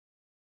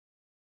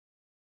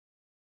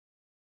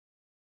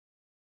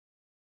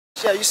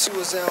Yeah, you see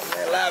what's out,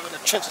 man. Live in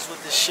the trenches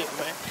with this shit,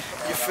 man.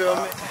 You feel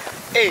me?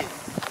 Hey,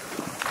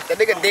 that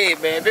nigga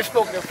dead, man. Been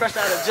smoking fresh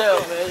out of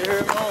jail, man. You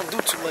heard me? I don't do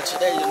too much of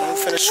that, you know.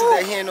 Finna shoot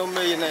that. He ain't no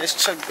millionaire. It's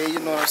Chuck Day,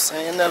 you know what I'm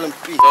saying?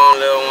 LMP. Long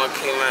little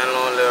 1K, man.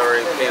 Long little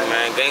Ray P,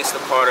 man.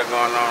 Gangsta party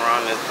going on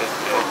around this bitch,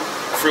 man.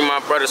 Free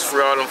my brothers, free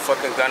all them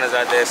fucking gunners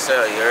out there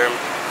sell, you heard me?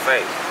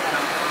 Fake.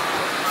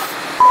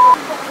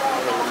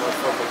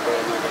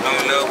 Long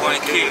little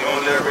 1K,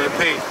 long little Ray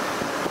P.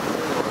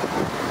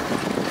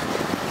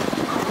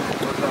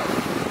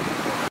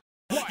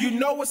 You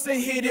know it's a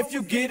hit if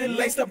you get it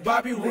laced up,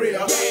 Bobby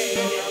Real.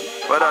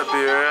 What up,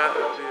 B-Real?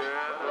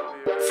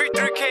 Free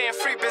 3K and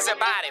free busy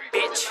body,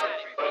 bitch.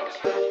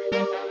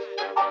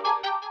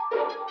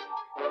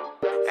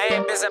 Hey,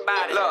 busy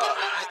body. Look,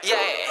 yeah.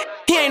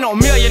 He ain't no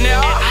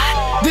millionaire.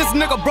 This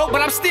nigga broke,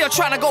 but I'm still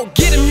trying to go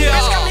get him here.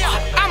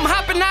 I'm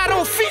hopping out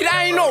on feet,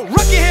 I ain't no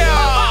rookie here.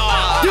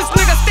 This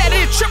nigga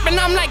steady tripping,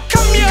 I'm like,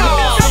 come here.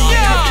 Come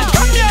here,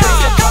 come here,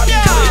 come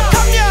here,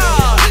 come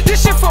here.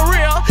 This shit for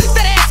real.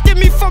 Steady asking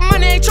me for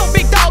money, ain't your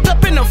big dog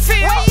up in the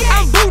field.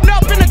 I'm booting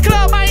up in the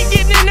club, I ain't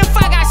getting in if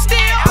I got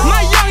steel.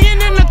 My youngin'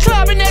 in the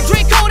club and that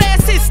Draco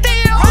that sit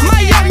still.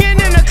 My youngin'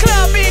 in the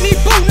club and he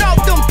booting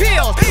off them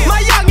pills.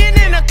 My youngin'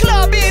 in the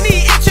club and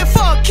he itching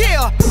for a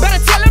kill. Better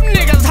tell them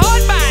niggas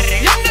hard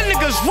body, young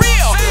niggas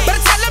real.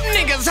 Better tell them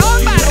niggas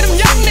hard body, them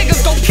young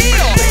niggas gon'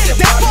 kill.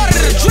 That's part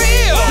of the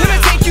drill. Let me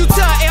take you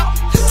to a L.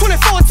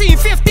 2014,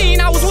 15,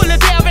 I was with a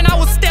Dev and I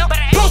was step.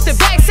 Posted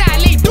backside,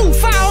 lay do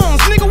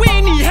firearms, nigga, we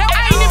ain't need help.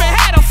 I ain't even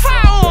had a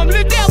firearm,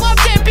 Lil Dev up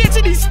that bitch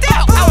and he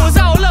stepped. I was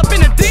all up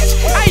in the ditch,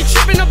 I ain't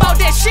tripping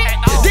about that shit.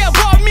 Dev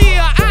brought me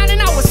a iron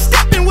and I was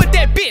stepping with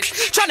that bitch.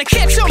 Tryna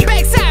catch him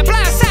backside,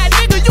 blindside,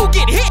 nigga, you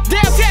get hit.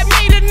 Dev had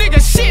made a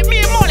nigga shit,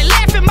 me and Marty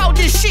laughing about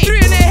this shit.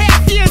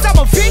 3.5 years, I'm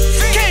a fit.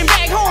 Came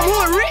back home,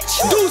 hood rich.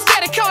 Dude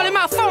started calling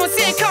my phone,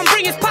 saying come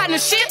bring his partner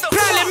shit.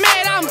 Probably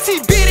mad I'm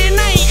T-Bitty and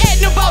I ain't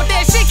adding about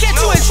that shit. Catch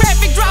you in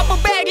traffic, drop a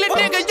bag, little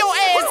nigga, your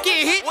ass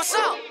get hit. What's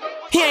up?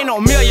 He ain't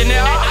no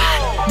millionaire.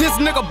 This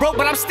nigga broke,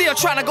 but I'm still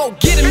trying to go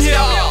get him here.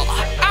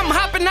 I'm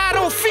hopping out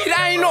on feet,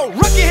 I ain't no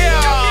rookie here.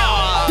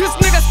 This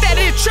nigga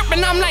steady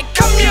tripping, I'm like,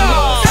 come here.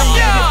 Come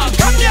here,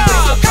 come here,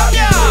 come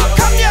here,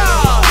 come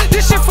here.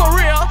 This shit for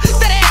real.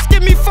 Steady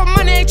asking me for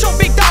money, ain't your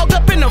big dog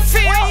up in the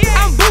field.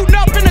 I'm booting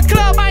up in the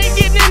club, I ain't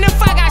getting in if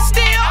I got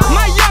steel.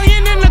 My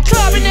youngin' in the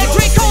club and that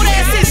Draco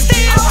that sit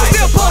still.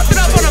 Still posted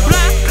up on the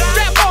block.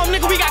 Strap on,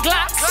 nigga, we got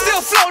Glocks.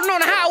 Still floating on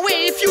the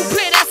highway, if you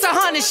play, that's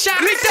 100 shots.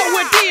 Linked up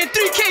with D and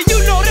 3K, you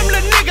know them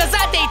little niggas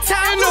out they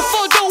time. No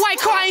photo white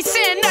car, ain't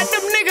saying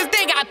nothing, them niggas,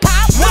 they got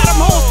pop. Why them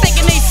hoes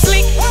thinking they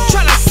slick?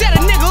 Tryna set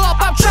a nigga up,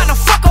 I'm tryna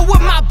fuck her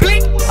with my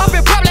blink. Up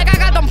in public, I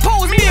got them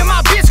poles, me and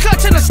my bitch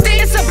clutching the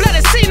stick. It's a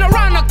bloody scene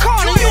around the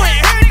corner, you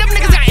ain't heard them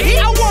niggas got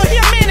hit. I want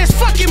him and his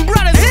fucking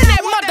brothers in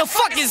that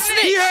motherfucking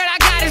stick. He heard I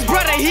got his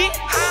brother hit.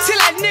 Till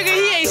that nigga,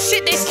 he ain't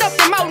shit, they stuffed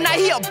him out, now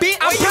he a bitch.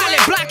 I'm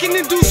probably blocking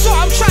and do so,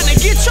 I'm tryna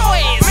get your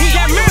ass. He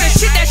got murder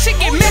shit, that shit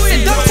get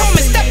messy. Dumb told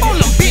me step on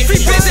them bitch.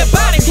 Free busy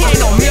body, he ain't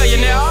no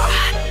millionaire.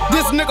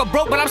 This nigga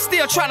broke, but I'm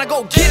still tryna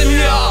go get him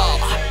here.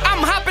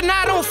 I'm hopping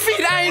out on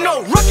feet, I ain't no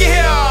rookie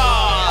here.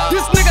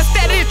 This nigga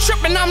steady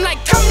tripping, I'm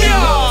like, come here.